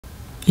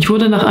Ich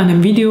wurde nach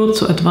einem Video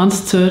zu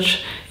Advanced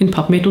Search in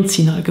PubMed und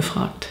Cinahl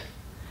gefragt.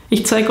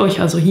 Ich zeige euch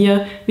also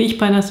hier, wie ich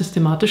bei einer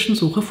systematischen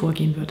Suche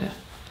vorgehen würde.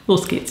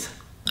 Los geht's!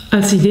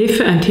 Als Idee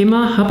für ein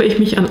Thema habe ich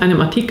mich an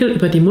einem Artikel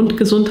über die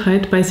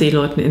Mundgesundheit bei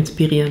Seeleuten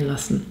inspirieren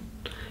lassen.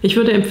 Ich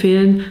würde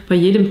empfehlen, bei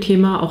jedem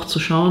Thema auch zu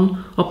schauen,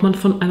 ob man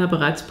von einer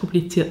bereits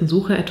publizierten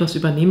Suche etwas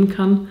übernehmen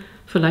kann,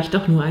 vielleicht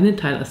auch nur einen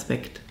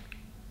Teilaspekt.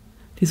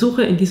 Die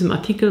Suche in diesem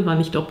Artikel war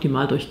nicht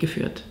optimal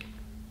durchgeführt.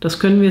 Das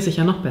können wir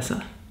sicher noch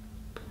besser.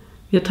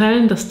 Wir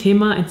teilen das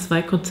Thema in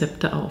zwei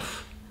Konzepte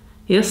auf.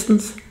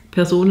 Erstens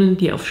Personen,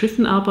 die auf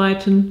Schiffen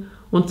arbeiten,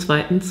 und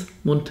zweitens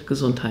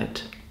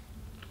Mundgesundheit.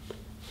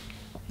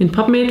 In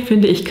PubMed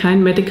finde ich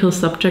kein Medical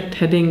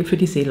Subject Heading für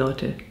die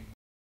Seeleute.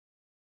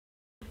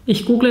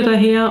 Ich google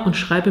daher und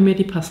schreibe mir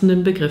die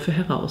passenden Begriffe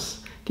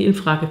heraus, die in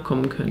Frage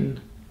kommen können.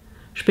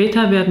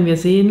 Später werden wir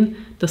sehen,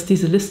 dass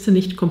diese Liste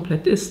nicht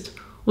komplett ist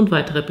und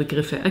weitere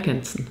Begriffe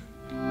ergänzen.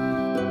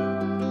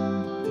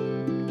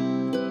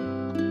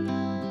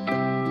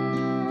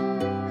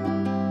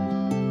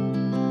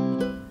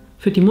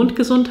 Für die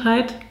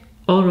Mundgesundheit,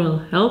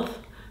 Oral Health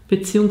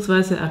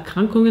bzw.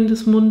 Erkrankungen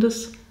des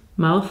Mundes,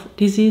 Mouth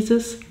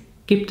Diseases,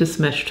 gibt es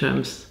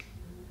Mesh-Terms.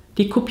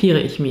 Die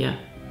kopiere ich mir.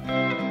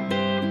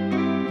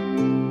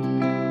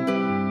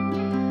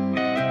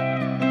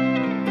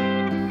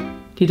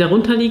 Die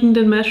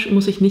darunterliegenden Mesh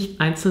muss ich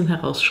nicht einzeln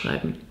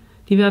herausschreiben.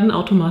 Die werden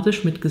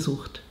automatisch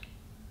mitgesucht.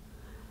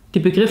 Die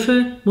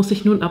Begriffe muss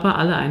ich nun aber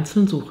alle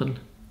einzeln suchen.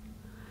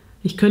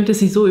 Ich könnte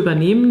sie so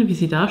übernehmen, wie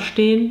sie da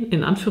stehen,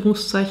 in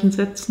Anführungszeichen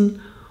setzen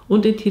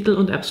und in Titel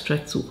und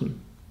Abstract suchen.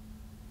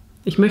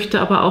 Ich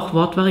möchte aber auch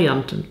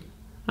Wortvarianten,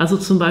 also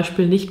zum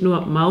Beispiel nicht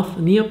nur Mouth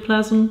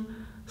Neoplasm,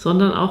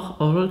 sondern auch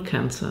Oral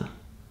Cancer.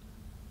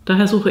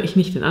 Daher suche ich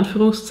nicht in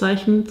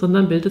Anführungszeichen,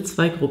 sondern bilde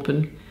zwei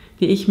Gruppen,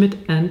 die ich mit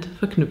AND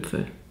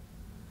verknüpfe.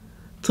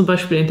 Zum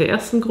Beispiel in der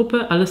ersten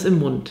Gruppe alles im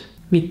Mund,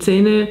 wie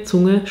Zähne,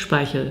 Zunge,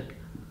 Speichel.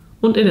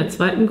 Und in der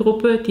zweiten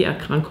Gruppe die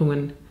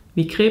Erkrankungen,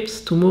 wie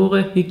Krebs,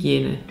 Tumore,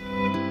 Hygiene.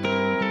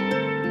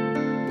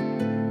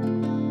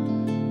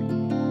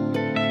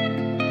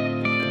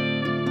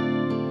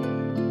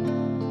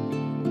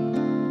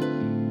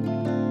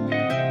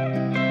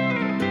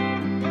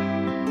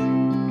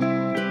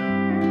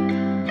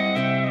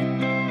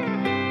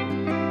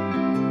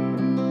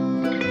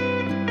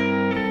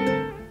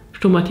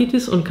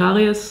 Stomatitis und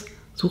Karies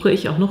suche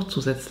ich auch noch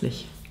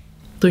zusätzlich.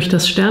 Durch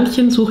das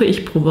Sternchen suche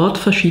ich pro Wort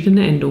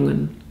verschiedene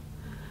Endungen.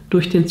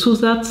 Durch den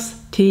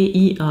Zusatz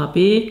tiab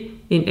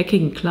in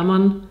eckigen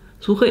Klammern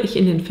suche ich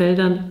in den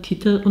Feldern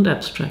Titel und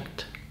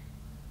Abstract.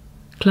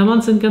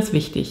 Klammern sind ganz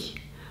wichtig,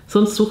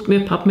 sonst sucht mir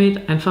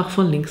PubMed einfach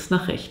von links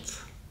nach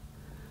rechts.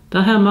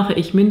 Daher mache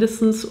ich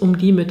mindestens um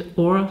die mit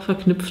OR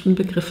verknüpften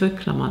Begriffe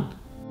Klammern.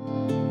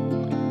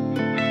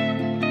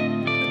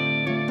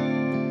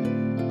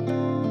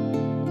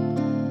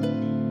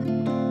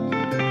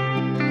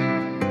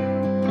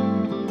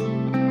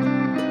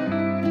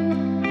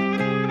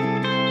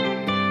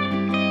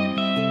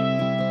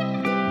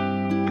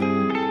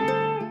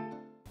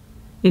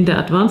 In der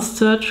Advanced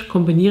Search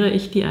kombiniere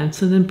ich die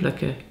einzelnen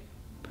Blöcke.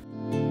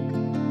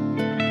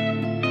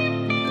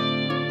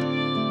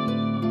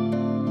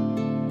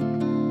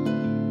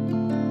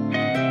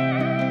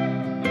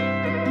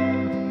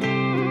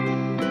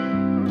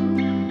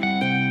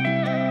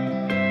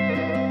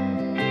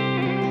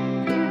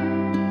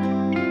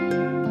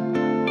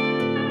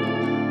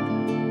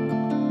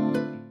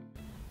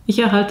 Ich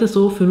erhalte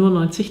so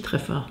 95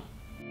 Treffer.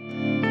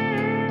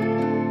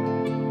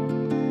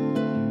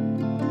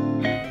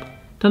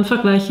 Dann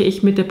vergleiche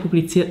ich mit der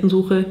publizierten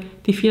Suche,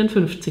 die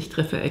 54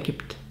 Treffer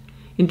ergibt,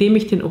 indem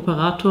ich den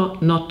Operator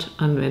NOT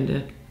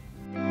anwende.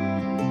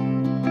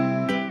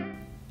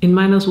 In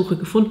meiner Suche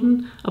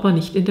gefunden, aber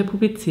nicht in der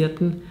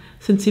publizierten,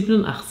 sind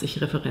 87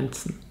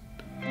 Referenzen.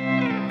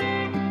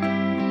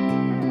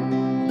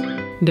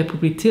 In der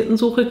publizierten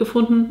Suche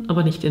gefunden,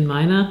 aber nicht in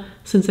meiner,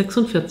 sind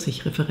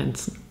 46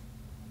 Referenzen.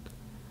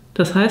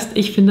 Das heißt,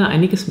 ich finde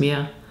einiges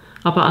mehr,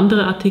 aber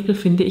andere Artikel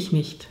finde ich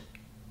nicht.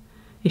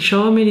 Ich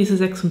schaue mir diese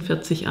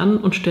 46 an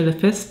und stelle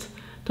fest,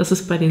 dass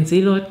es bei den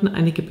Seeleuten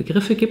einige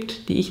Begriffe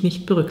gibt, die ich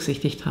nicht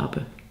berücksichtigt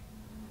habe.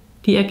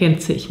 Die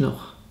ergänze ich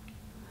noch.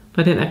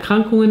 Bei den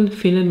Erkrankungen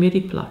fehlen mir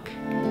die Plug.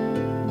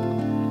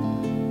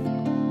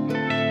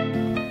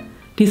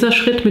 Dieser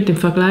Schritt mit dem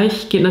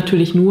Vergleich geht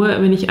natürlich nur,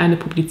 wenn ich eine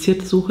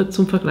publizierte Suche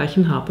zum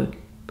Vergleichen habe.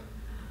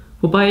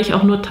 Wobei ich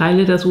auch nur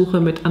Teile der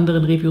Suche mit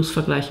anderen Reviews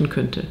vergleichen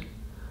könnte.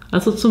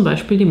 Also zum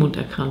Beispiel die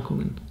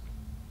Munderkrankungen.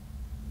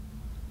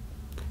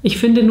 Ich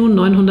finde nun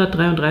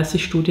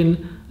 933 Studien,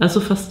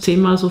 also fast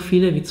 10-mal so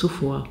viele wie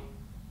zuvor.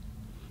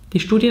 Die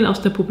Studien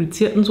aus der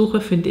publizierten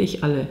Suche finde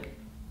ich alle.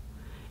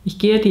 Ich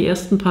gehe die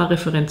ersten paar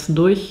Referenzen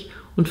durch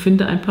und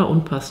finde ein paar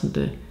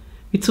unpassende,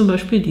 wie zum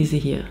Beispiel diese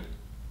hier.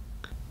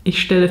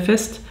 Ich stelle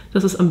fest,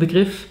 dass es am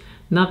Begriff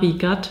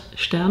Navigat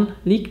Stern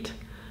liegt,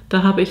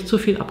 da habe ich zu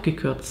viel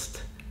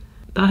abgekürzt.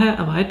 Daher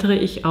erweitere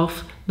ich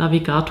auf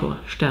Navigator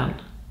Stern.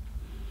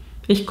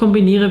 Ich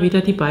kombiniere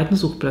wieder die beiden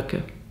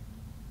Suchblöcke.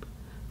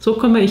 So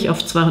komme ich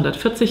auf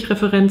 240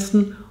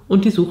 Referenzen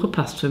und die Suche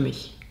passt für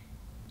mich.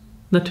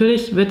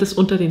 Natürlich wird es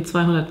unter den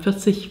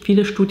 240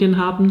 viele Studien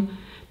haben,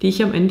 die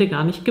ich am Ende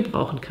gar nicht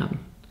gebrauchen kann.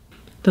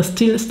 Das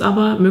Ziel ist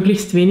aber,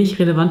 möglichst wenig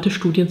relevante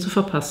Studien zu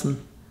verpassen.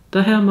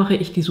 Daher mache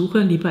ich die Suche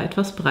lieber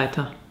etwas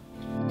breiter.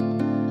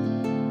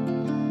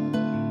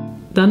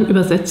 Dann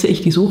übersetze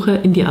ich die Suche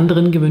in die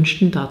anderen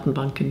gewünschten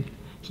Datenbanken.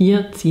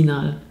 Hier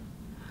Cinahl.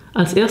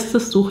 Als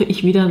erstes suche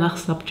ich wieder nach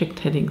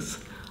Subject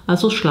Headings,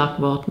 also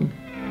Schlagworten.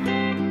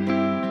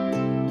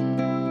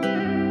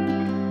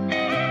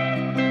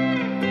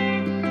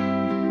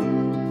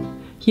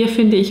 Hier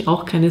finde ich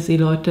auch keine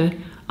Seeleute,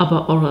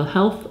 aber Oral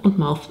Health und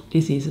Mouth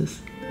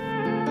Diseases.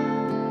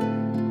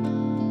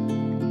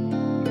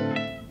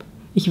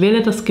 Ich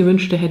wähle das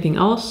gewünschte Heading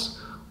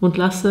aus und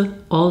lasse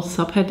All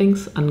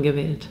Subheadings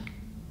angewählt.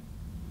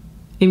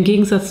 Im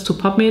Gegensatz zu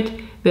PubMed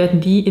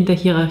werden die in der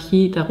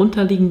Hierarchie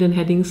darunterliegenden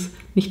Headings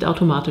nicht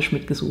automatisch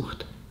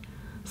mitgesucht,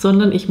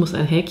 sondern ich muss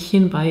ein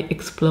Häkchen bei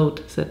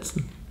Explode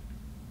setzen.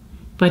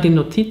 Bei den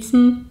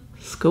Notizen,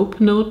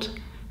 Scope Note,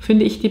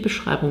 finde ich die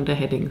Beschreibung der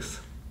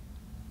Headings.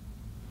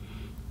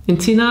 In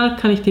Cinahl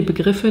kann ich die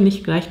Begriffe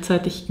nicht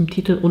gleichzeitig im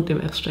Titel und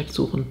im Abstract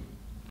suchen.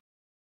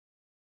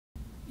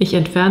 Ich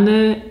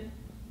entferne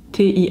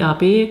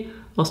tiab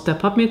aus der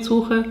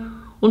PubMed-Suche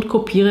und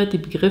kopiere die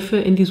Begriffe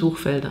in die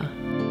Suchfelder.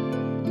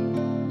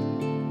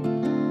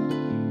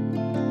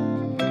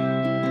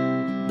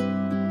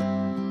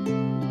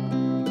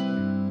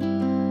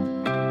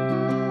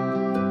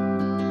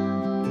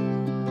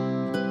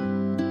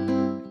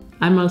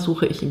 Einmal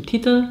suche ich im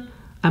Titel,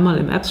 einmal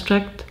im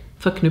Abstract,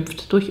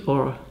 verknüpft durch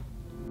OR.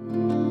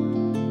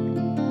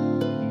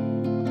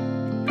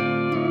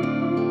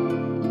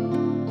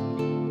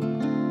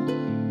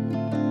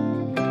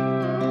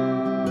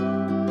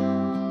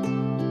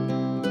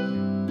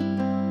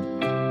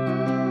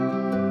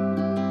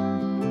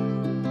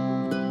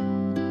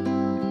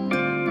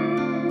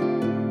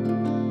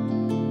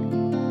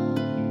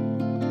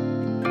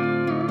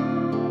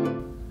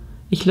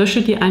 Ich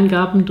lösche die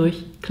Eingaben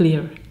durch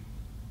Clear.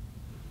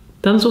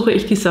 Dann suche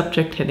ich die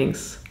Subject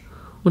Headings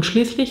und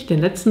schließlich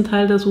den letzten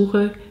Teil der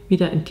Suche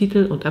wieder in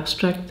Titel und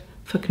Abstract,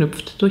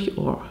 verknüpft durch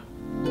OR.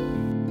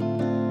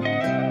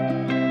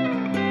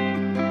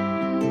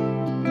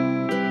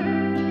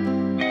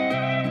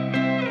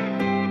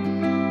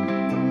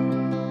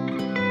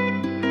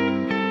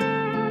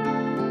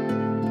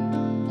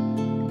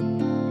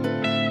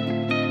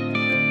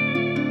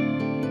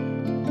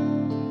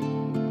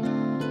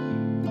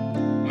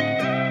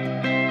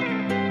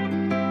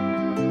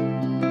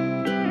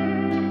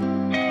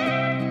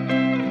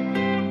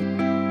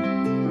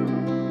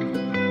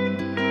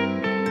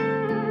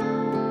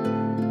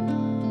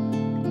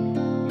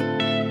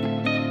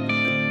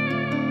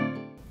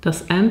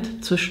 Das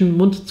AND zwischen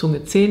Mund,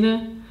 Zunge,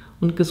 Zähne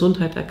und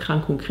Gesundheit,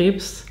 Erkrankung,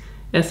 Krebs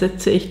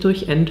ersetze ich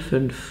durch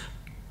N5.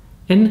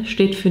 N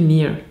steht für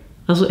near,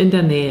 also in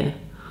der Nähe,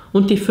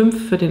 und die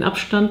 5 für den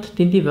Abstand,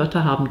 den die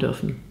Wörter haben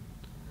dürfen.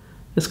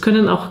 Es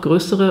können auch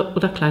größere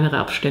oder kleinere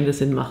Abstände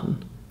Sinn machen.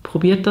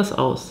 Probiert das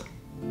aus.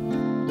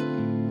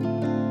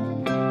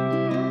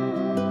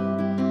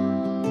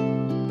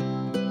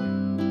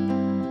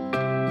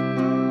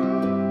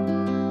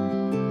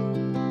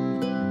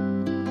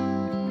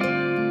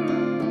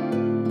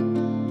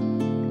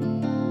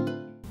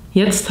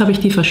 Jetzt habe ich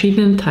die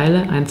verschiedenen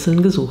Teile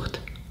einzeln gesucht.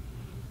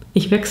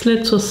 Ich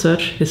wechsle zur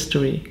Search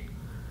History.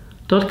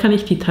 Dort kann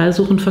ich die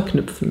Teilsuchen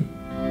verknüpfen.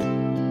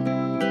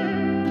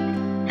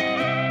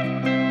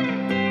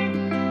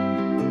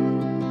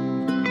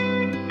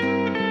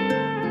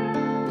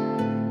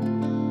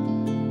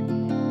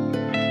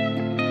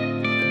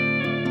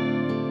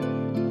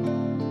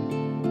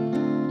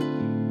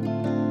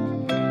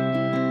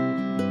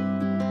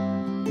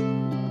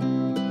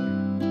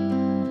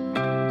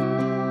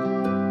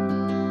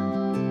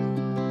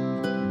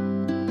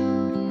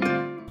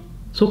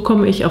 So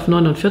komme ich auf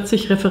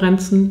 49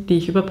 Referenzen, die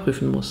ich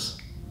überprüfen muss.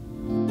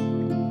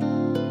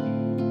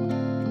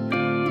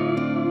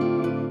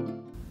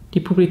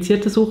 Die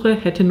publizierte Suche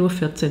hätte nur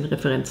 14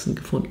 Referenzen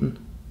gefunden.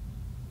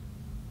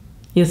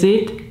 Ihr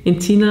seht, in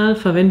Cinahl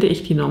verwende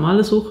ich die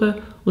normale Suche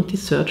und die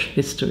Search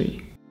History.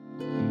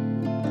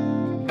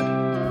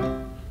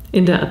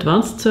 In der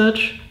Advanced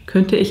Search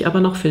könnte ich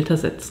aber noch Filter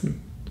setzen,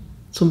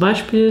 zum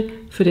Beispiel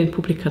für den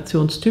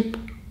Publikationstyp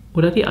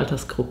oder die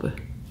Altersgruppe.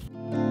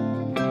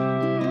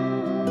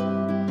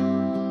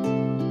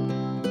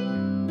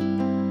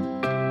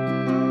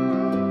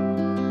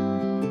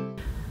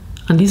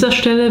 An dieser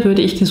Stelle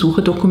würde ich die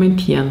Suche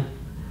dokumentieren,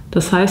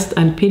 das heißt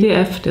ein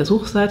PDF der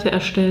Suchseite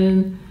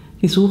erstellen,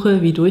 die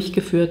Suche wie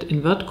durchgeführt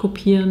in Word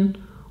kopieren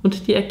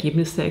und die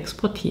Ergebnisse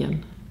exportieren.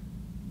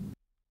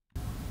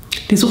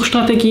 Die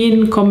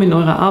Suchstrategien kommen in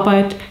eurer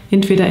Arbeit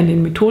entweder in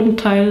den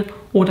Methodenteil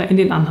oder in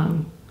den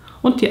Anhang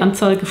und die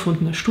Anzahl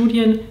gefundener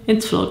Studien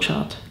ins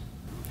Flowchart.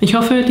 Ich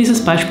hoffe,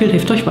 dieses Beispiel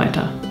hilft euch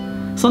weiter.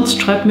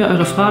 Sonst schreibt mir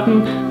eure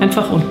Fragen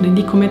einfach unten in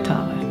die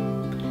Kommentare.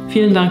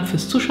 Vielen Dank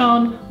fürs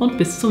Zuschauen und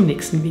bis zum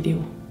nächsten Video.